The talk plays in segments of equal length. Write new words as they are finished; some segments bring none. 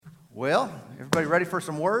Well, everybody ready for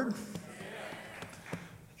some word?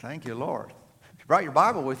 Thank you, Lord. If you brought your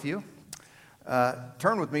Bible with you,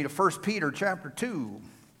 turn with me to 1 Peter chapter 2.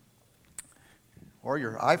 Or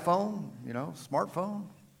your iPhone, smartphone,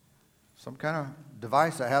 some kind of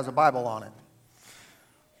device that has a Bible on it.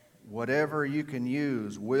 Whatever you can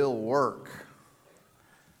use will work.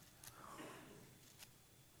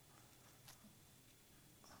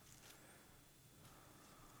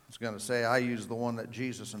 I was going to say I use the one that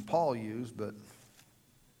Jesus and Paul used, but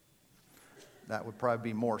that would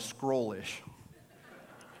probably be more scrollish.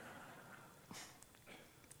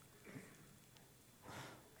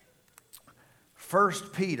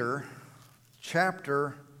 First Peter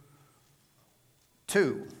chapter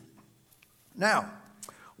 2. Now,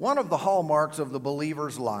 one of the hallmarks of the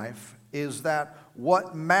believer's life is that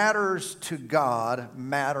what matters to God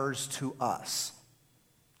matters to us.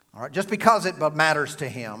 All right, just because it matters to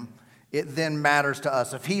Him, it then matters to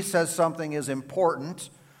us. If He says something is important,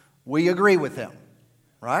 we agree with Him,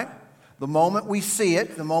 right? The moment we see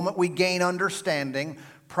it, the moment we gain understanding,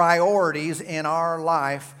 priorities in our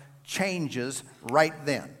life changes right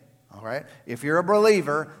then. All right? If you're a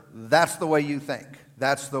believer, that's the way you think.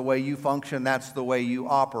 That's the way you function. That's the way you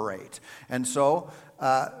operate. And so,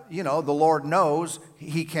 the Lord knows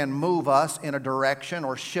He can move us in a direction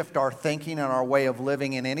or shift our thinking and our way of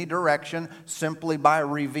living in any direction simply by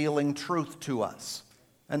revealing truth to us.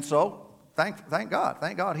 And so, thank God.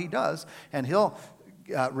 Thank God He does. And He'll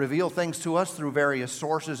reveal things to us through various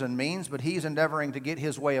sources and means, but He's endeavoring to get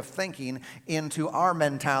His way of thinking into our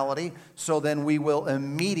mentality, so then we will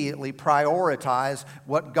immediately prioritize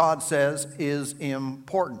what God says is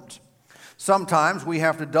important. Sometimes we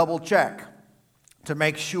have to double check to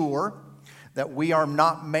make sure that we are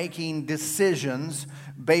not making decisions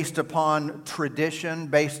based upon tradition,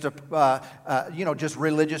 based just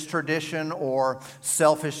religious tradition or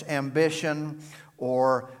selfish ambition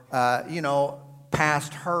or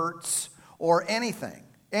past hurts, or anything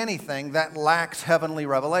that lacks heavenly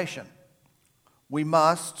revelation. We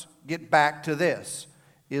must get back to this.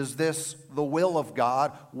 Is this the will of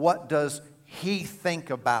God? What does He think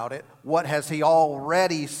about it? What has He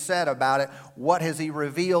already said about it? What has He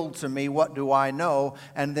revealed to me? What do I know?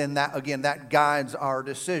 And then that guides our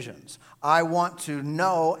decisions. I want to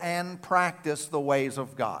know and practice the ways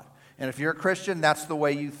of God. And if you're a Christian, that's the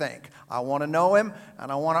way you think. I want to know Him,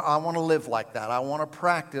 and I want to live like that. I want to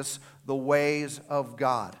practice the ways of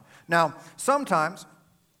God. Now, sometimes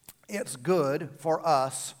it's good for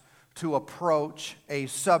us to approach a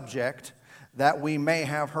subject that we may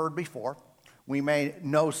have heard before, we may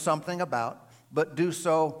know something about, but do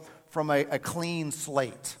so from a clean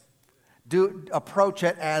slate. Approach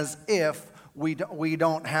it as if we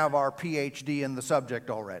don't have our PhD in the subject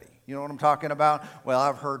already. You know what I'm talking about? Well,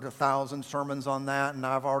 I've heard 1,000 sermons on that, and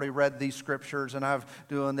I've already read these scriptures, and I've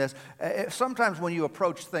doing this. Sometimes when you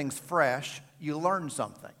approach things fresh, you learn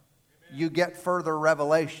something. You get further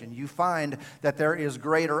revelation. You find that there is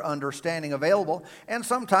greater understanding available, and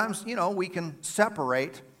sometimes, we can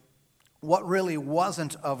separate what really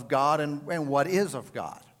wasn't of God and what is of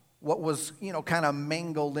God. What was, kind of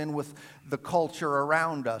mingled in with the culture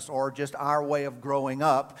around us or just our way of growing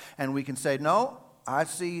up. And we can say, no, I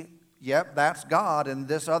see, yep, that's God. And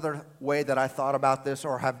this other way that I thought about this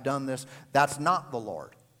or have done this, that's not the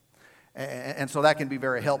Lord. And so that can be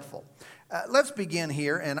very helpful. Let's begin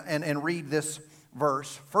here and read this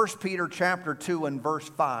verse. 1 Peter chapter 2 and verse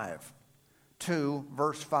 5. 2,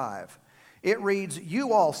 verse 5. It reads,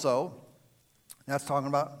 you also, that's talking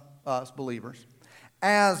about us believers,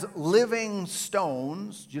 as living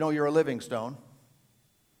stones. Do you know you're a living stone?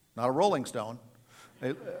 Not a rolling stone.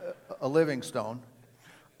 A living stone.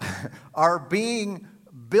 Are being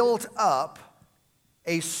built up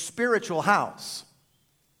a spiritual house,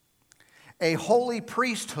 a holy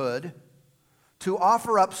priesthood, to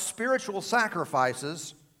offer up spiritual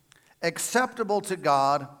sacrifices acceptable to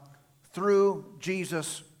God through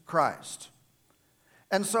Jesus Christ.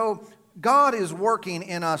 And so God is working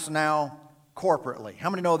in us now corporately. How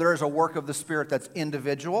many know there is a work of the Spirit that's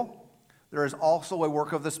individual? There is also a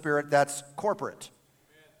work of the Spirit that's corporate.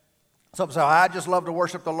 Some say, I just love to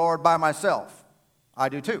worship the Lord by myself. I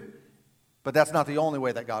do too. But that's not the only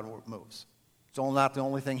way that God moves. It's not the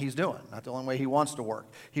only thing He's doing, not the only way He wants to work.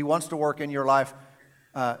 He wants to work in your life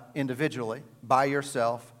individually, by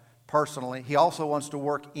yourself, personally. He also wants to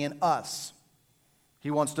work in us.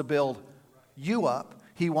 He wants to build you up.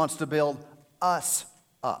 He wants to build us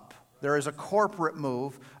up. There is a corporate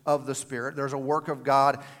move of the Spirit. There's a work of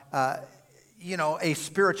God. A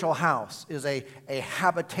spiritual house is a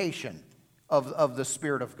habitation of the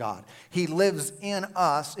Spirit of God. He lives in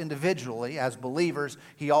us individually as believers.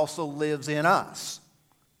 He also lives in us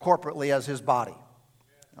corporately as His body.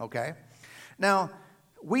 Okay? Now,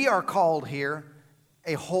 we are called here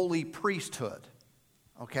a holy priesthood.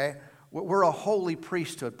 Okay? We're a holy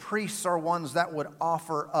priesthood. Priests are ones that would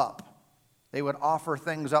offer up. They would offer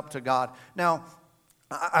things up to God. Now,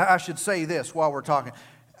 I should say this while we're talking.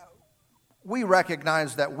 We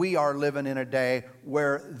recognize that we are living in a day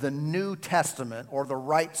where the New Testament, or the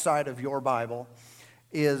right side of your Bible,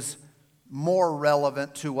 is more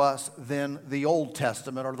relevant to us than the Old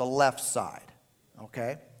Testament or the left side.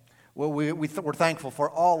 Okay? Well, we're thankful for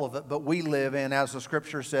all of it, but we live in, as the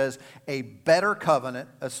Scripture says, a better covenant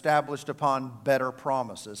established upon better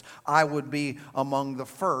promises. I would be among the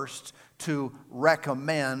first to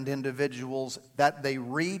recommend individuals that they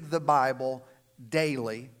read the Bible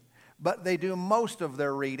daily, but they do most of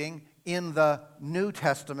their reading in the New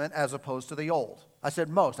Testament as opposed to the Old. I said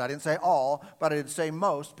most. I didn't say all, but I did say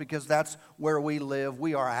most because that's where we live.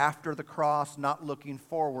 We are after the cross, not looking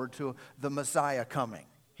forward to the Messiah coming.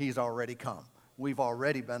 He's already come. We've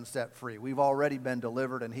already been set free. We've already been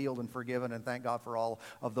delivered and healed and forgiven, and thank God for all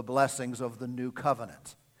of the blessings of the new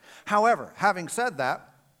covenant. However, having said that,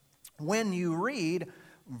 when you read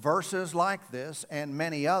verses like this and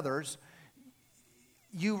many others,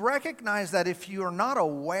 you recognize that if you are not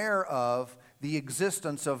aware of the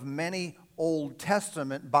existence of many Old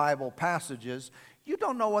Testament Bible passages, you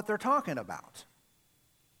don't know what they're talking about.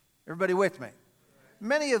 Everybody with me?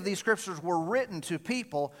 Many of these scriptures were written to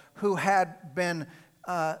people who had been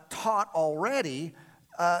taught already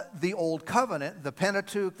the Old Covenant, the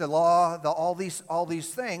Pentateuch, the law, all these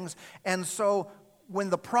things. And so when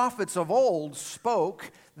the prophets of old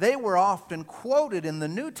spoke, they were often quoted in the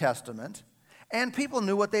New Testament, and people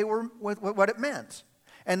knew what it meant.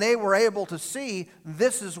 And they were able to see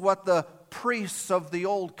this is what the priests of the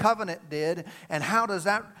Old Covenant did, and how does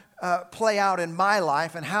that play out in my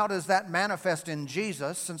life, and how does that manifest in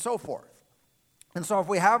Jesus, and so forth. And so if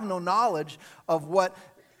we have no knowledge of what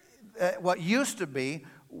used to be,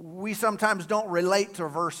 we sometimes don't relate to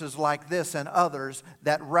verses like this and others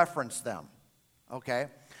that reference them. Okay?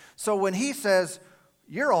 So when he says,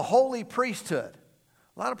 you're a holy priesthood,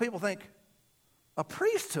 a lot of people think, a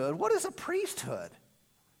priesthood? What is a priesthood?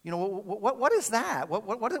 You know, what is that?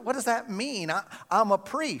 What does that mean? I'm a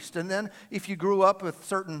priest. And then if you grew up with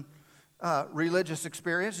certain religious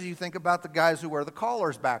experiences, you think about the guys who wear the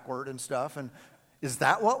collars backward and stuff. And is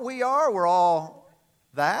that what we are? We're all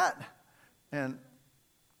that? And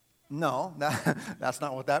no, that's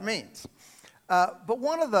not what that means. But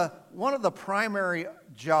one of the primary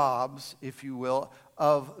jobs, if you will,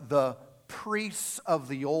 of the priests of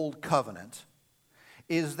the Old Covenant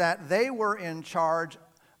is that they were in charge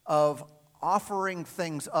of offering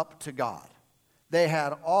things up to God. They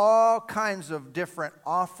had all kinds of different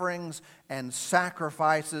offerings and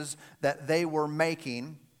sacrifices that they were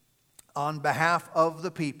making on behalf of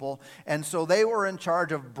the people. And so they were in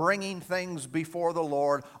charge of bringing things before the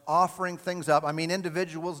Lord, offering things up. I mean,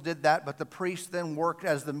 individuals did that, but the priests then worked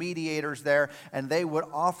as the mediators there, and they would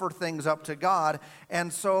offer things up to God.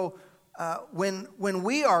 And so when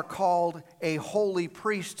we are called a holy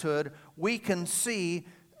priesthood, we can see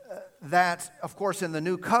that, of course, in the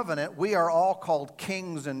new covenant, we are all called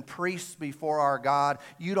kings and priests before our God.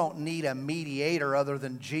 You don't need a mediator other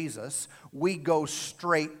than Jesus. We go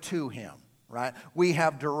straight to him, right? We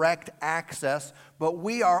have direct access, but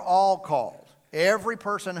we are all called. Every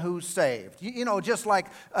person who's saved. You know, just like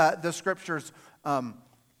the scriptures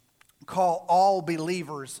call all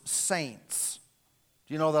believers saints.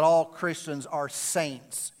 Do you know that all Christians are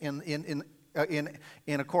saints in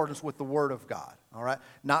accordance with the Word of God? All right?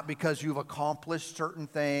 Not because you've accomplished certain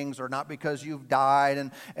things or not because you've died.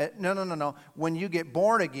 And no. When you get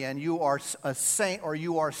born again, you are a saint, or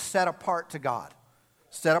you are set apart to God.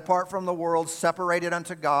 Set apart from the world, separated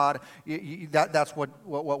unto God. That's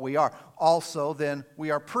what we are. Also, then,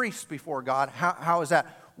 we are priests before God. How is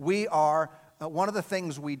that? We are, one of the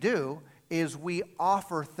things we do is we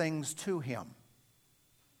offer things to Him.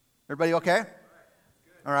 Everybody okay?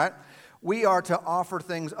 All right. We are to offer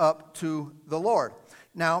things up to the Lord.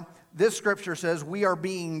 Now, this scripture says we are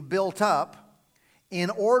being built up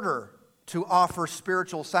in order to offer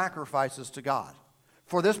spiritual sacrifices to God.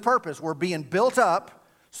 For this purpose, we're being built up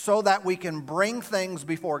so that we can bring things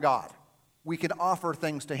before God. We can offer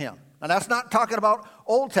things to Him. Now, that's not talking about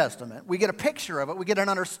Old Testament. We get a picture of it. We get an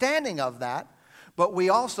understanding of that. But we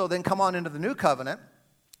also then come on into the New Covenant,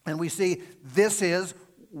 and we see this is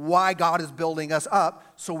why God is building us up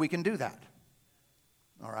so we can do that.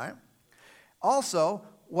 All right? Also,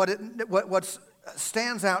 what's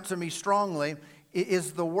stands out to me strongly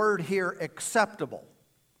is the word here, acceptable.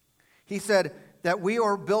 He said that we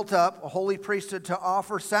are built up, a holy priesthood, to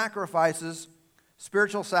offer sacrifices,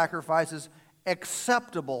 spiritual sacrifices,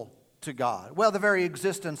 acceptable to God. Well, the very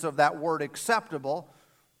existence of that word acceptable,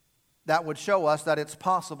 that would show us that it's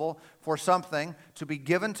possible for something to be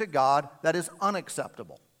given to God that is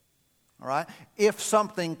unacceptable. All right? If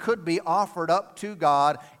something could be offered up to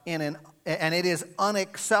God and it is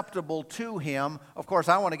unacceptable to Him, of course,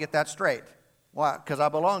 I want to get that straight. Why? Because I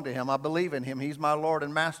belong to Him. I believe in Him. He's my Lord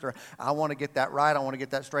and Master. I want to get that right. I want to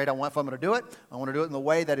get that straight. If I'm going to do it, I want to do it in the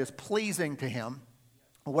way that is pleasing to Him,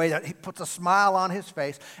 a way that He puts a smile on His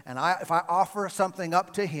face. And if I offer something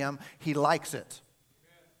up to Him, He likes it.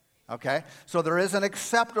 Okay? So there is an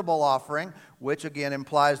acceptable offering, which again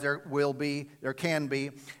implies there can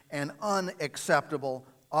be an unacceptable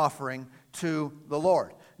offering to the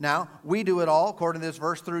Lord. Now, we do it all, according to this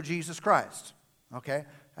verse, through Jesus Christ. Okay?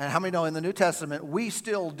 And how many know in the New Testament, we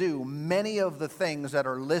still do many of the things that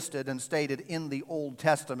are listed and stated in the Old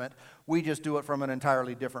Testament. We just do it from an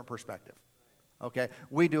entirely different perspective. Okay?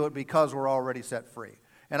 We do it because we're already set free.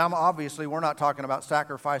 And we're not talking about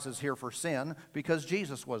sacrifices here for sin, because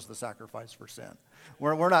Jesus was the sacrifice for sin.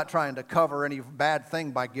 We're not trying to cover any bad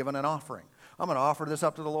thing by giving an offering. I'm going to offer this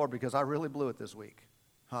up to the Lord because I really blew it this week.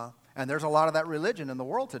 And there's a lot of that religion in the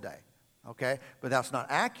world today. Okay? But that's not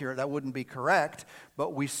accurate. That wouldn't be correct.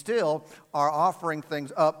 But we still are offering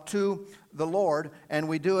things up to the Lord, and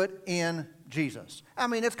we do it in Jesus. I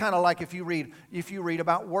mean, it's kind of like if you read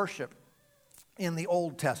about worship in the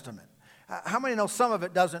Old Testament. How many know some of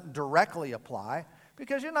it doesn't directly apply?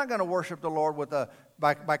 Because you're not going to worship the Lord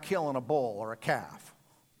by killing a bull or a calf.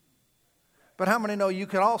 But how many know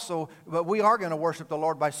but we are going to worship the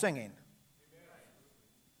Lord by singing.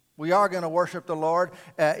 We are going to worship the Lord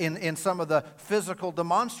in some of the physical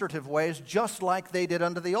demonstrative ways, just like they did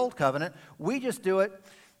under the Old Covenant. We just do it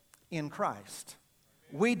in Christ.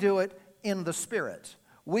 We do it in the Spirit.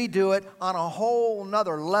 We do it on a whole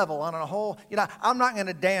nother level, I'm not going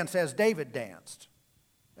to dance as David danced.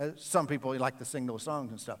 Some people like to sing those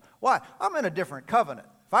songs and stuff. Why? I'm in a different covenant.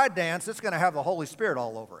 If I dance, it's going to have the Holy Spirit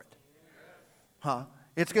all over it.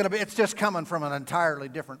 It's just coming from an entirely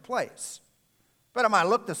different place. But it might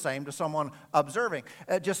look the same to someone observing,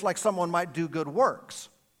 just like someone might do good works.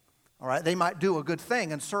 All right, they might do a good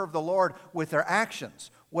thing and serve the Lord with their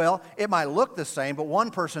actions. Well, it might look the same, but one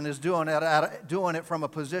person is doing it from a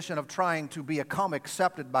position of trying to become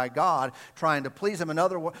accepted by God, trying to please Him.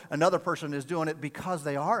 Another person is doing it because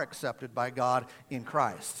they are accepted by God in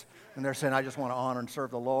Christ. And they're saying, I just want to honor and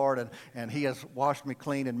serve the Lord, and He has washed me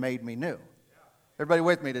clean and made me new. Everybody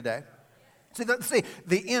with me today? See,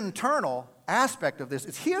 the internal aspect of this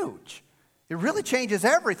is huge. It really changes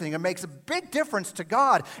everything. It makes a big difference to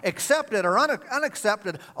God. Accepted or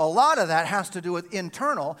unaccepted, a lot of that has to do with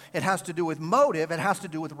internal. It has to do with motive. It has to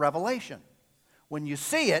do with revelation. When you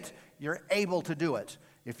see it, you're able to do it.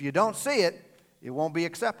 If you don't see it, it won't be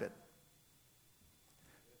accepted.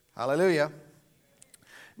 Hallelujah.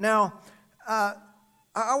 Now, I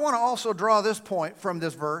want to also draw this point from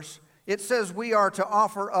this verse. It says we are to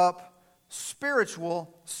offer up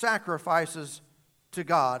spiritual sacrifices to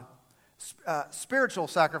God. Spiritual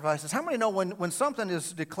sacrifices. How many know when something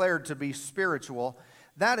is declared to be spiritual,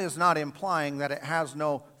 that is not implying that it has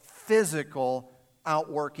no physical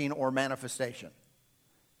outworking or manifestation?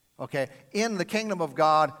 Okay? In the kingdom of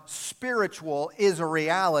God, spiritual is a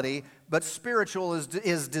reality, but spiritual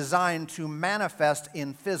is designed to manifest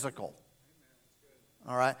in physical.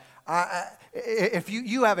 All right? If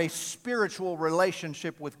you have a spiritual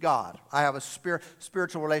relationship with God, I have a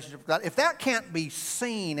spiritual relationship with God. If that can't be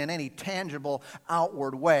seen in any tangible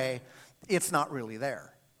outward way, it's not really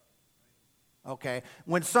there. Okay?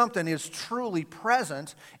 When something is truly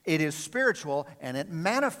present, it is spiritual and it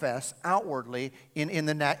manifests outwardly in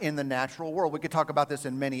the natural world. We could talk about this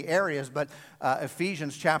in many areas, but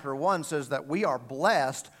Ephesians chapter 1 says that we are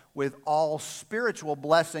blessed with all spiritual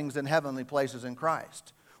blessings in heavenly places in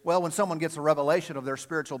Christ. Well, when someone gets a revelation of their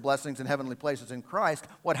spiritual blessings in heavenly places in Christ,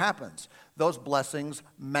 what happens? Those blessings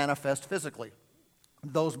manifest physically.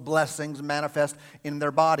 Those blessings manifest in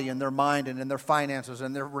their body, in their mind, and in their finances,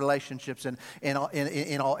 and their relationships, and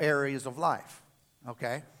in all areas of life.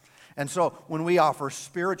 Okay? And so when we offer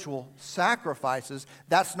spiritual sacrifices,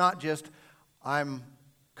 that's not just, I'm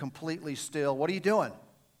completely still. What are you doing?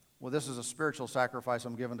 Well, this is a spiritual sacrifice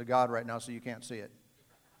I'm giving to God right now, so you can't see it.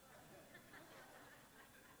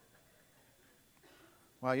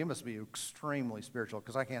 Well, you must be extremely spiritual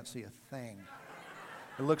because I can't see a thing.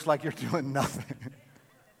 It looks like you're doing nothing.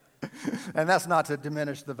 And that's not to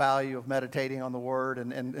diminish the value of meditating on the Word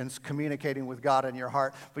and communicating with God in your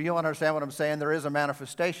heart. But you understand what I'm saying? There is a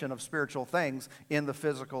manifestation of spiritual things in the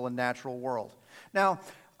physical and natural world. Now,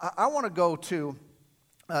 I want to go to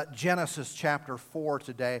Genesis chapter 4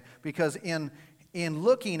 today, because in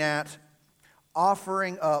looking at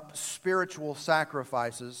offering up spiritual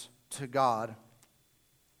sacrifices to God,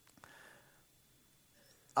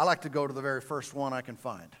 I like to go to the very first one I can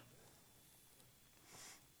find.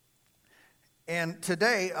 And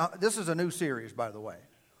today, this is a new series, by the way,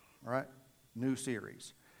 all right? New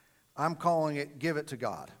series. I'm calling it Give It to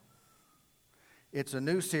God. It's a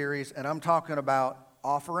new series, and I'm talking about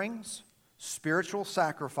offerings, spiritual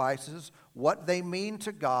sacrifices, what they mean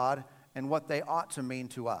to God, and what they ought to mean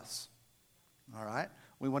to us. All right?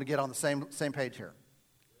 We want to get on the same page here.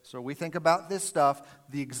 So we think about this stuff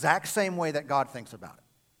the exact same way that God thinks about it.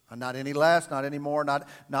 Not any less, not any more,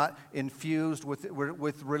 not infused with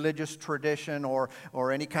religious tradition or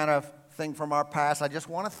any kind of thing from our past. I just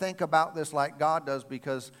want to think about this like God does,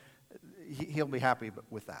 because He'll be happy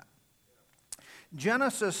with that.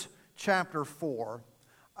 Genesis chapter 4,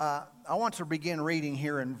 I want to begin reading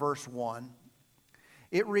here in verse 1.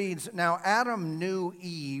 It reads, "Now Adam knew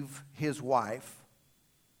Eve, his wife,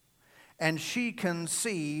 and she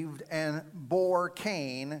conceived and bore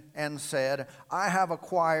Cain and said, I have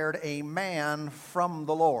acquired a man from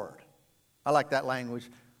the Lord." I like that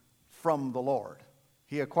language, from the Lord.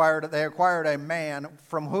 They acquired a man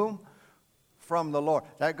from whom? From the Lord.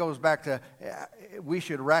 That goes back to, we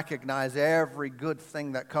should recognize every good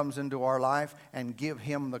thing that comes into our life and give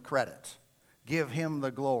Him the credit. Give Him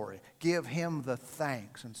the glory. Give Him the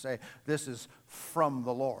thanks and say, this is from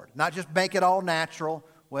the Lord. Not just make it all natural.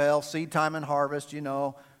 Well, seed time and harvest,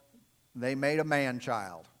 they made a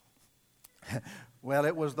man-child. Well,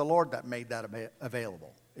 it was the Lord that made that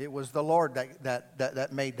available. It was the Lord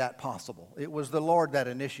that made that possible. It was the Lord that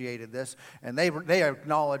initiated this, and they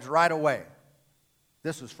acknowledged right away,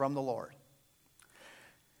 this is from the Lord.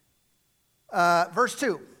 Verse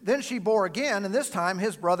 2, "Then she bore again, and this time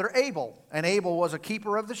his brother Abel. And Abel was a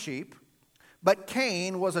keeper of the sheep, but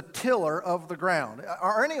Cain was a tiller of the ground."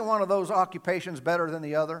 Are any one of those occupations better than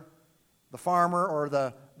the other? The farmer or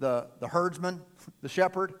the herdsman, the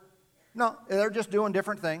shepherd? No, they're just doing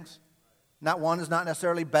different things. Not one is not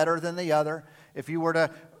necessarily better than the other. If you were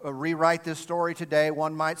to rewrite this story today,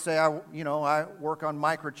 one might say, I work on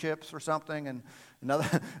microchips or something, and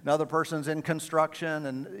another person's in construction,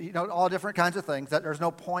 and all different kinds of things. That there's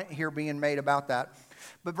no point here being made about that.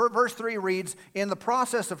 But verse 3 reads, "In the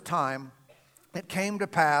process of time, it came to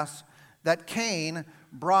pass that Cain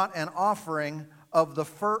brought an offering of the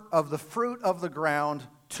fruit of the ground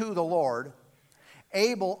to the Lord.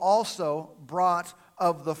 Abel also brought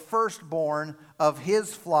of the firstborn of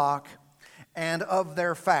his flock and of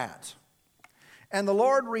their fat. And the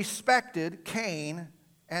Lord respected Cain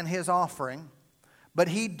and his offering, but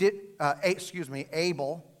he did,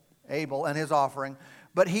 Abel and his offering,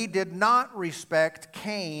 but he did not respect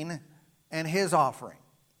Cain and his offering."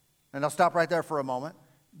 And I'll stop right there for a moment.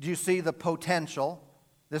 Do you see the potential?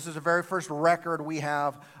 This is the very first record we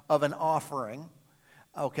have of an offering,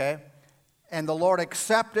 okay? And the Lord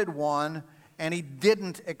accepted one, and He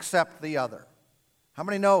didn't accept the other. How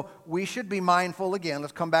many know we should be mindful, again,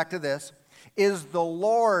 let's come back to this. Is the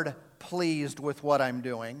Lord pleased with what I'm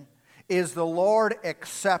doing? Is the Lord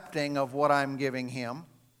accepting of what I'm giving Him?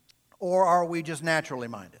 Or are we just naturally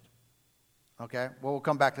minded? Okay, well, we'll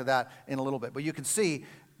come back to that in a little bit. But you can see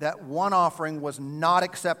that one offering was not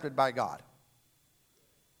accepted by God.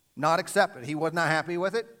 Not accepted. He was not happy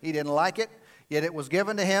with it. He didn't like it. Yet it was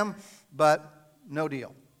given to him, but no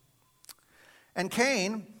deal. And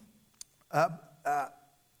Cain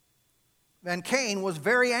was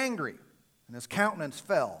very angry, and his countenance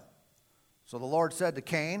fell. So the Lord said to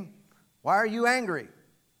Cain, "Why are you angry?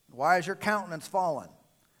 Why is your countenance fallen?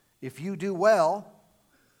 If you do well,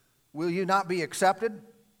 will you not be accepted?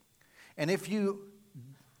 And if you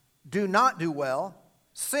do not do well,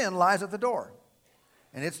 sin lies at the door,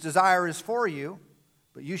 and its desire is for you,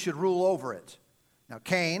 but you should rule over it." Now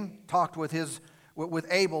Cain talked with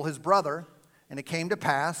Abel, his brother, and it came to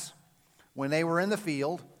pass, when they were in the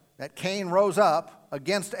field, that Cain rose up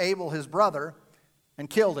against Abel, his brother, and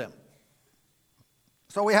killed him.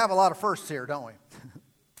 So we have a lot of firsts here, don't we?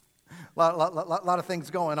 a lot of things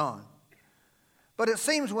going on. But it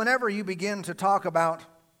seems whenever you begin to talk about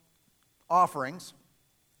offerings,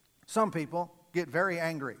 some people get very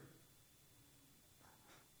angry.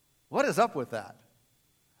 What is up with that?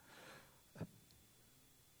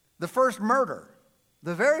 The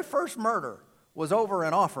very first murder was over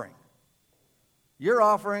an offering. Your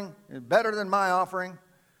offering is better than my offering.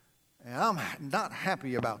 And I'm not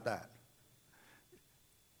happy about that.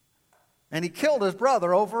 And he killed his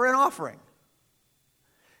brother over an offering.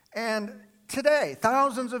 And today,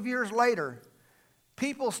 thousands of years later,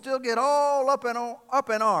 people still get all up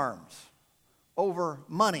in arms over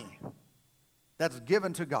money that's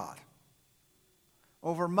given to God,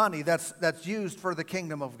 over money that's used for the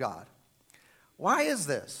kingdom of God. Why is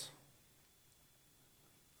this?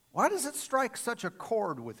 Why does it strike such a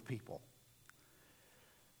chord with people?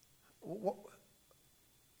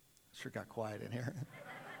 Sure got quiet in here.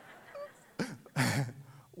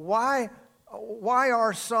 Why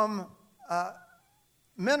are some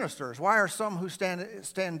ministers, why are some who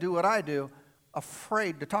stand do what I do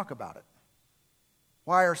afraid to talk about it?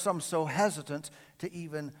 Why are some so hesitant to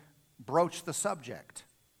even broach the subject?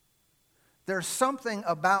 There's something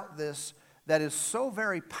about this that is so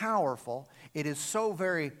very powerful, it is so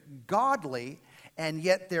very godly, and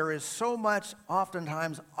yet there is so much,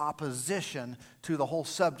 oftentimes, opposition to the whole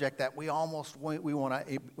subject that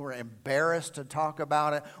we're embarrassed to talk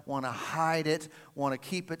about it, want to hide it, want to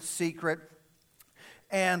keep it secret.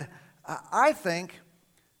 And I think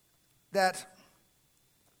that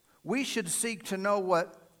we should seek to know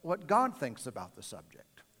what God thinks about the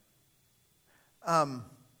subject.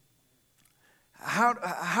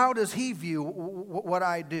 How does He view what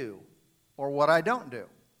I do or what I don't do?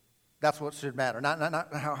 That's what should matter, not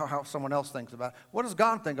how someone else thinks about it. What does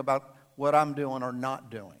God think about what I'm doing or not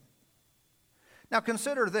doing? Now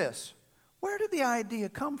consider this. Where did the idea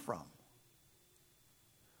come from?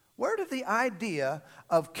 Where did the idea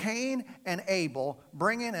of Cain and Abel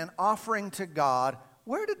bringing an offering to God,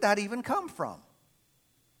 where did that even come from?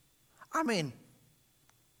 I mean,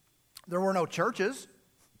 there were no churches,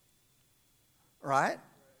 right?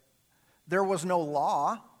 There was no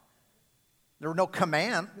law. There were no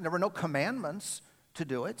commandments to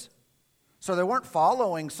do it. So they weren't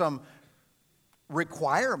following some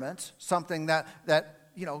requirement, something that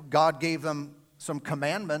God gave them some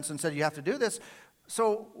commandments and said you have to do this.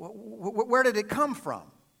 So where did it come from?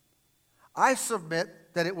 I submit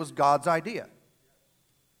that it was God's idea.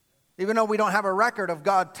 Even though we don't have a record of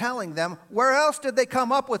God telling them, where else did they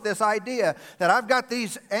come up with this idea that I've got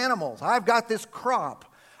these animals, I've got this crop,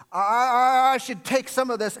 I should take some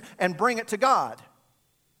of this and bring it to God?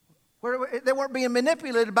 They weren't being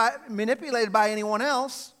manipulated by anyone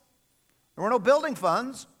else. There were no building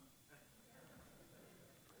funds.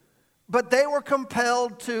 But they were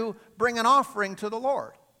compelled to bring an offering to the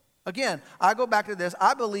Lord. Again, I go back to this.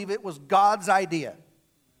 I believe it was God's idea.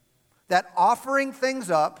 That offering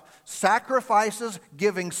things up, sacrifices,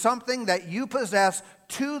 giving something that you possess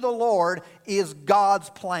to the Lord is God's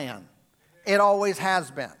plan. It always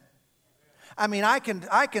has been. I mean, I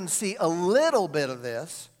can see a little bit of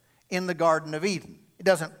this in the Garden of Eden. It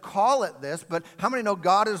doesn't call it this, but how many know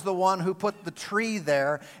God is the one who put the tree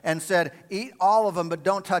there and said, eat all of them, but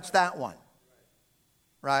don't touch that one?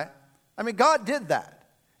 Right? I mean, God did that.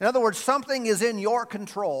 In other words, something is in your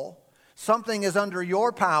control. Something is under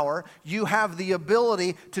your power. You have the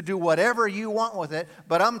ability to do whatever you want with it,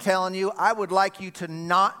 but I'm telling you, I would like you to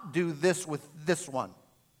not do this with this one.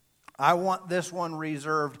 I want this one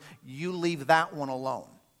reserved. You leave that one alone.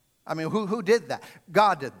 I mean, who did that?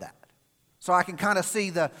 God did that. So I can kind of see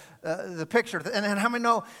the picture. And how many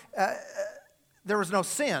know there was no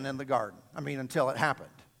sin in the garden? I mean, until it happened.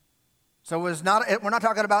 So we're not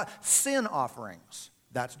talking about sin offerings.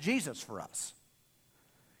 That's Jesus for us.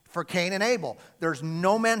 For Cain and Abel, there's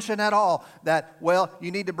no mention at all that, well,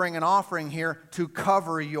 you need to bring an offering here to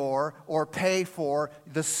cover or pay for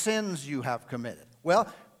the sins you have committed.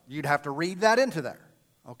 Well, you'd have to read that into there,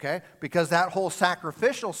 okay? Because that whole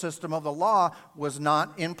sacrificial system of the law was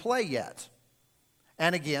not in play yet.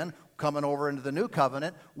 And again, coming over into the new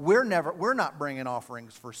covenant, we're not bringing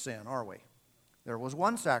offerings for sin, are we? There was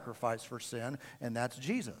one sacrifice for sin, and that's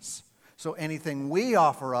Jesus. So anything we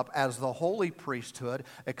offer up as the holy priesthood,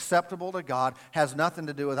 acceptable to God, has nothing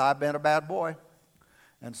to do with I've been a bad boy,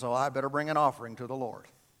 and so I better bring an offering to the Lord.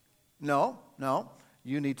 No.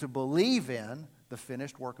 You need to believe in the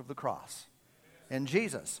finished work of the cross in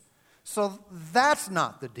Jesus. So that's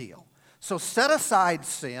not the deal. So set aside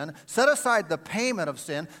sin, set aside the payment of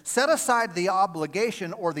sin, set aside the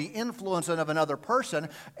obligation or the influence of another person,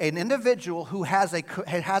 an individual who has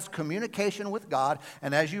communication with God.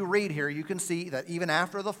 And as you read here, you can see that even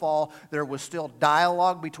after the fall, there was still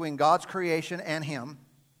dialogue between God's creation and him.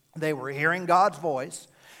 They were hearing God's voice.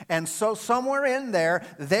 And so somewhere in there,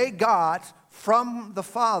 they got from the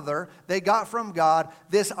Father, they got from God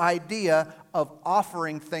this idea of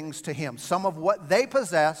offering things to him. Some of what they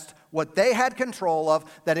possessed, what they had control of,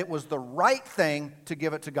 that it was the right thing to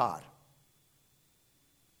give it to God.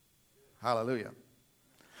 Hallelujah.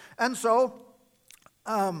 And so,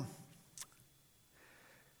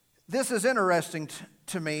 this is interesting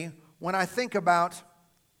to me when I think about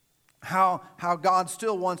how God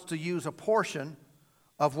still wants to use a portion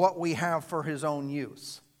of what we have for his own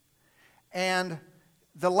use. And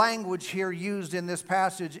the language here used in this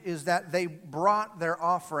passage is that they brought their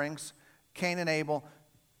offerings, Cain and Abel,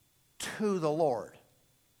 to the Lord.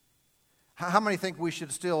 How many think we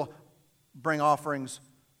should still bring offerings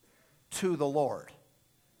to the Lord?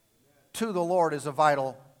 To the Lord is a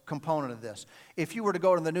vital component of this. If you were to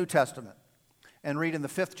go to the New Testament and read in the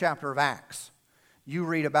 5th chapter of Acts, you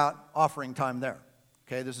read about offering time there.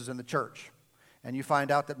 Okay, this is in the church. And you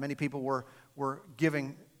find out that many people were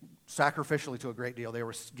giving sacrificially to a great deal. They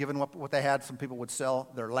were given what they had. Some people would sell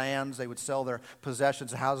their lands, they would sell their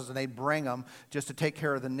possessions, houses, and they'd bring them just to take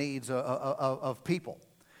care of the needs of people.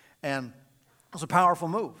 And it was a powerful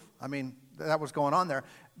move. I mean, that was going on there.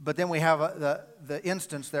 But then we have the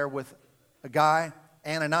instance there with a guy,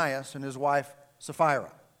 Ananias, and his wife,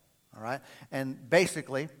 Sapphira. All right? And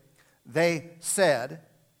basically, they said,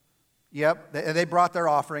 yep, they brought their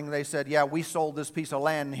offering. They said, yeah, we sold this piece of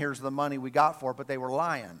land, and here's the money we got for it, but they were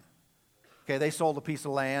lying. Okay, they sold a piece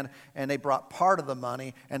of land, and they brought part of the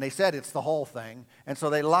money, and they said it's the whole thing. And so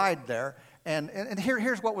they lied there. And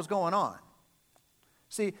here's what was going on.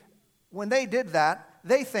 See, when they did that,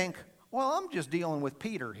 they think, well, I'm just dealing with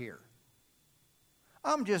Peter here.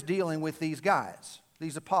 I'm just dealing with these guys,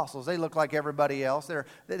 these apostles. They look like everybody else.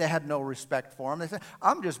 They had no respect for them. They said,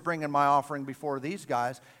 I'm just bringing my offering before these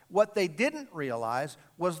guys. What they didn't realize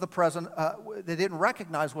was they didn't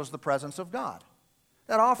recognize was the presence of God.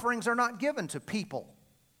 That offerings are not given to people.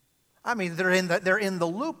 I mean, they're in the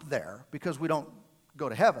loop there because we don't go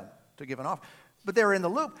to heaven to give an offering. But they're in the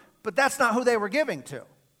loop. But that's not who they were giving to.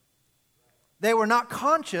 They were not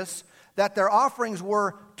conscious that their offerings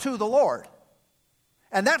were to the Lord.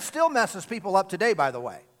 And that still messes people up today, by the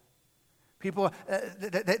way. People,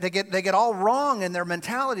 they get all wrong in their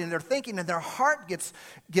mentality and their thinking, and their heart gets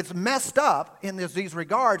messed up in these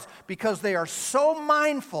regards because they are so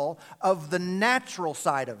mindful of the natural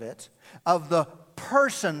side of it, of the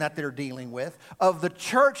person that they're dealing with, of the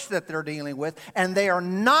church that they're dealing with, and they are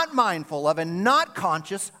not mindful of and not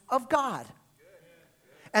conscious of God.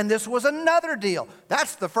 And this was another deal.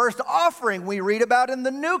 That's the first offering we read about in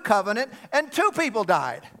the New Covenant, and 2 people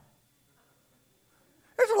died.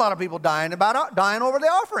 There's a lot of people dying over the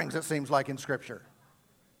offerings, it seems like, in Scripture.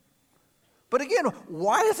 But again,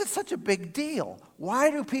 why is it such a big deal?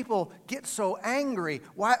 Why do people get so angry?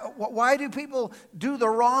 Why do people do the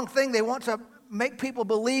wrong thing? They want to make people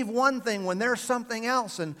believe one thing when there's something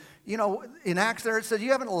else. And, you know, in Acts there it says,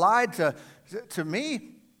 you haven't lied to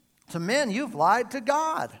me. To men, you've lied to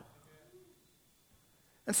God.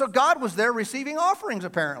 And so God was there receiving offerings,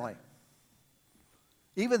 apparently.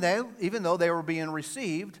 Even though they were being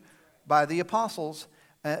received by the apostles,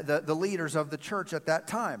 the leaders of the church at that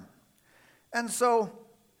time. And so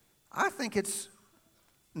I think it's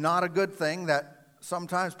not a good thing that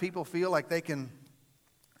sometimes people feel like they can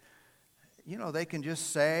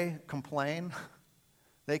just complain.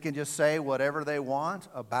 They can just say whatever they want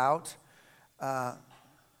about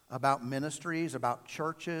ministries, about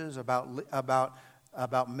churches, about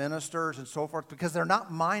ministers and so forth, because they're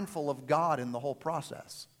not mindful of God in the whole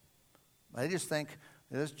process. They just think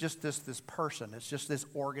it's just this person, it's just this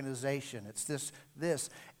organization, it's this,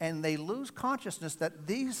 and they lose consciousness that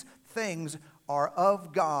these things are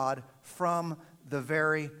of God from the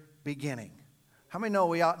very beginning. How many know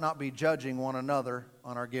we ought not be judging one another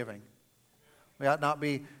on our giving? We ought not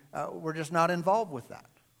be, we're just not involved with that.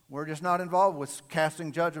 We're just not involved with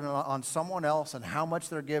casting judgment on someone else and how much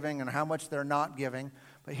they're giving and how much they're not giving.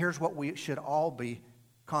 But here's what we should all be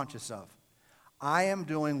conscious of. I am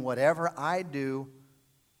doing whatever I do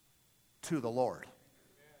to the Lord.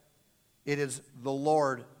 It is the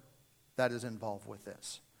Lord that is involved with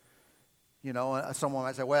this. You know, someone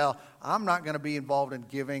might say, well, I'm not going to be involved in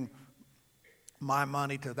giving my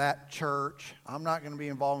money to that church. I'm not going to be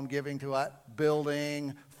involved in giving to that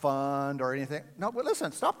building, fund, or anything. No, but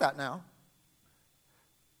listen, stop that now.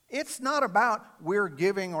 It's not about we're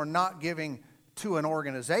giving or not giving to an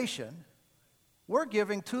organization. We're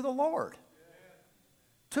giving to the Lord.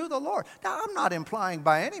 To the Lord. Now, I'm not implying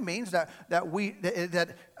by any means that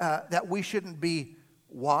we shouldn't be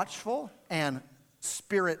watchful and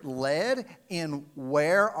Spirit-led in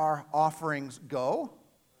where our offerings go,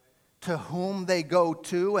 to whom they go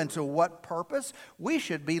to, and to what purpose. We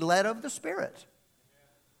should be led of the Spirit.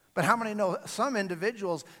 But how many know some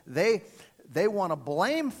individuals, they want to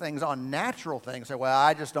blame things on natural things. Say, well,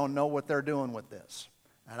 I just don't know what they're doing with this.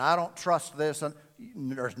 and I don't trust this. And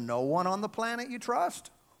there's no one on the planet you trust.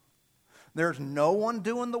 There's no one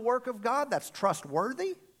doing the work of God that's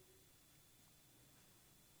trustworthy.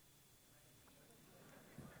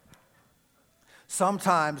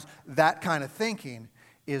 Sometimes that kind of thinking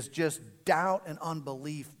is just doubt and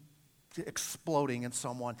unbelief exploding in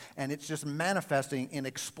someone, and it's just manifesting in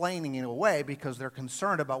explaining in a way because they're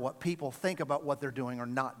concerned about what people think about what they're doing or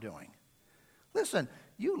not doing. Listen,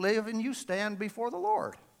 you live and you stand before the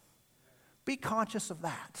Lord. Be conscious of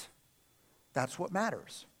that. That's what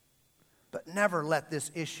matters. But never let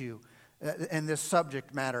this issue and this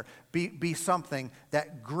subject matter be something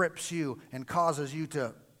that grips you and causes you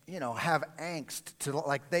to have angst to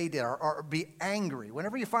like they did or be angry.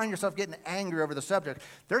 Whenever you find yourself getting angry over the subject,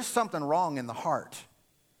 there's something wrong in the heart.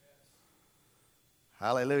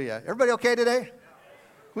 Hallelujah. Everybody okay today? Can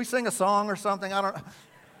we sing a song or something? I don't know.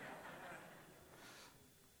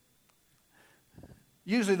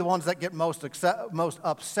 Usually the ones that get most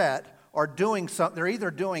upset are doing something. They're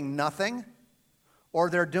either doing nothing or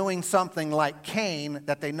they're doing something like Cain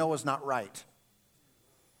that they know is not right.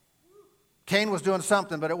 Cain was doing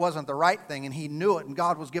something, but it wasn't the right thing, and he knew it, and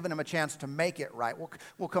God was giving him a chance to make it right.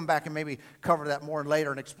 We'll come back and maybe cover that more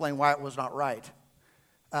later and explain why it was not right.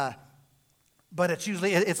 But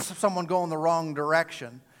it's someone going the wrong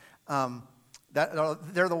direction. They're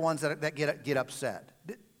the ones that get upset.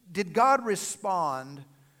 Did God respond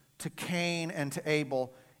to Cain and to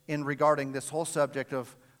Abel in regarding this whole subject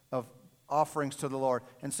of offerings to the Lord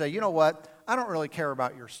and say, you know what, I don't really care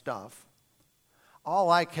about your stuff. All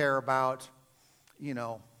I care about,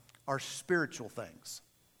 are spiritual things.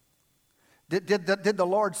 Did the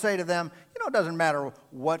Lord say to them, it doesn't matter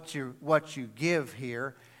what you give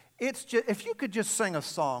here. It's just, if you could just sing a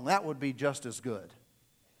song, that would be just as good.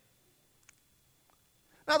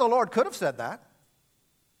 Now, the Lord could have said that.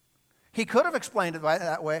 He could have explained it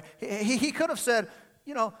that way. He could have said,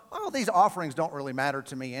 these offerings don't really matter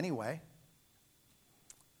to me anyway.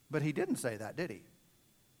 But he didn't say that, did he?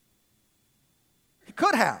 He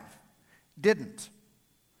could have, didn't.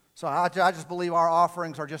 So I just believe our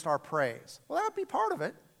offerings are just our praise. Well, that would be part of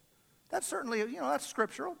it. That's certainly, that's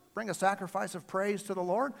scriptural. Bring a sacrifice of praise to the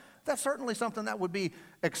Lord. That's certainly something that would be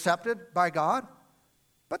accepted by God.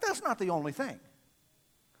 But that's not the only thing.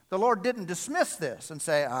 The Lord didn't dismiss this and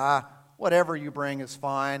say, whatever you bring is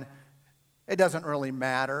fine. It doesn't really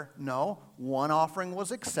matter. No, one offering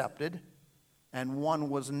was accepted and one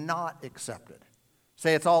was not accepted.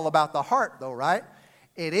 Say it's all about the heart, though, right?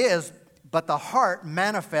 It is, but the heart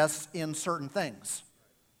manifests in certain things.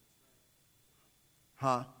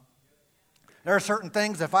 There are certain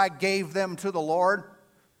things, if I gave them to the Lord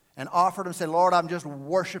and offered them, say, Lord, I'm just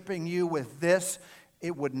worshiping you with this,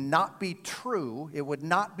 it would not be true, it would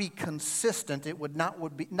not be consistent, it would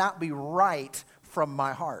not be right from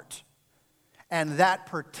my heart. And that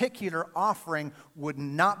particular offering would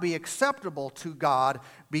not be acceptable to God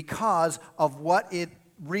because of what it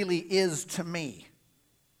really is to me.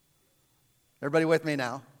 Everybody with me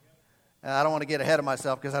now? I don't want to get ahead of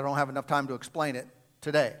myself because I don't have enough time to explain it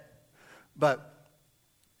today. But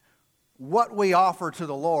what we offer to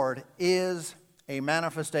the Lord is a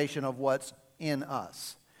manifestation of what's in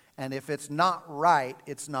us. And if it's not right,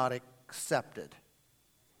 it's not accepted.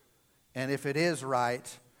 And if it is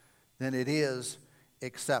right, then it is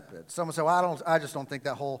accepted. Someone say, well, I just don't think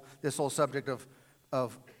this whole subject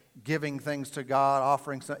of giving things to God,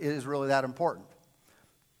 offering is really that important.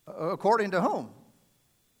 According to whom?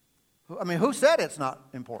 I mean, who said it's not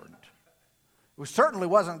important? It certainly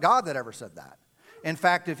wasn't God that ever said that. In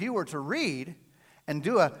fact, if you were to read and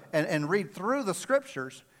read through the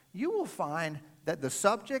scriptures, you will find that the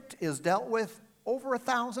subject is dealt with over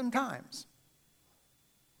 1,000 times.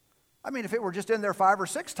 I mean, if it were just in there 5 or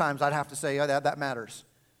 6 times, I'd have to say, that matters.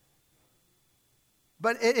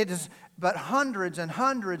 But but hundreds and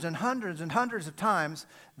hundreds and hundreds and hundreds of times,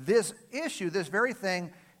 this issue, this very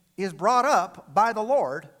thing, is brought up by the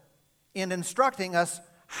Lord in instructing us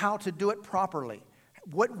how to do it properly.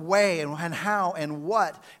 What way and how and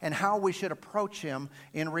what and how we should approach Him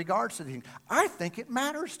in regards to things. I think it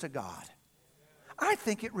matters to God. I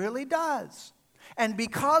think it really does. And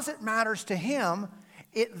because it matters to Him,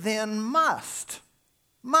 it then must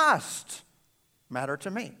matter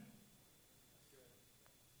to me.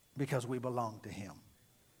 Because we belong to Him.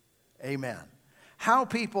 Amen. How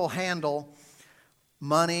people handle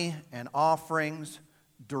money and offerings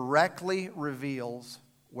directly reveals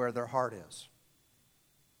where their heart is.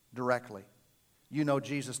 Directly. You know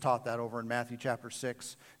Jesus taught that over in Matthew chapter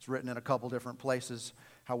 6. It's written in a couple different places,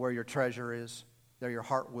 how where your treasure is, there your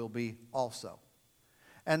heart will be also.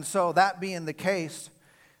 And so that being the case,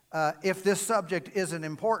 if this subject isn't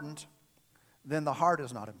important, then the heart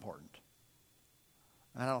is not important.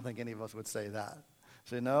 And I don't think any of us would say that.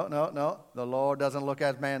 Say, no, no, no. The Lord doesn't look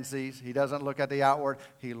as man sees. He doesn't look at the outward.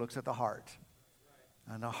 He looks at the heart.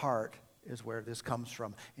 And the heart is where this comes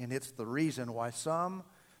from. And it's the reason why some,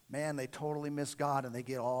 man, they totally miss God and they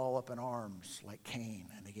get all up in arms like Cain.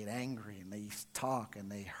 And they get angry and they talk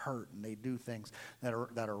and they hurt and they do things that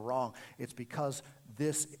are wrong. It's because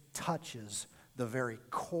this touches the very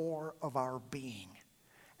core of our being.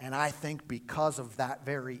 And I think because of that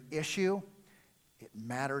very issue, it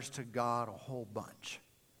matters to God a whole bunch.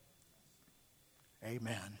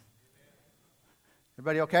 Amen.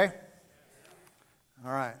 Everybody okay?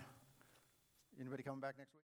 All right. Anybody coming back next week?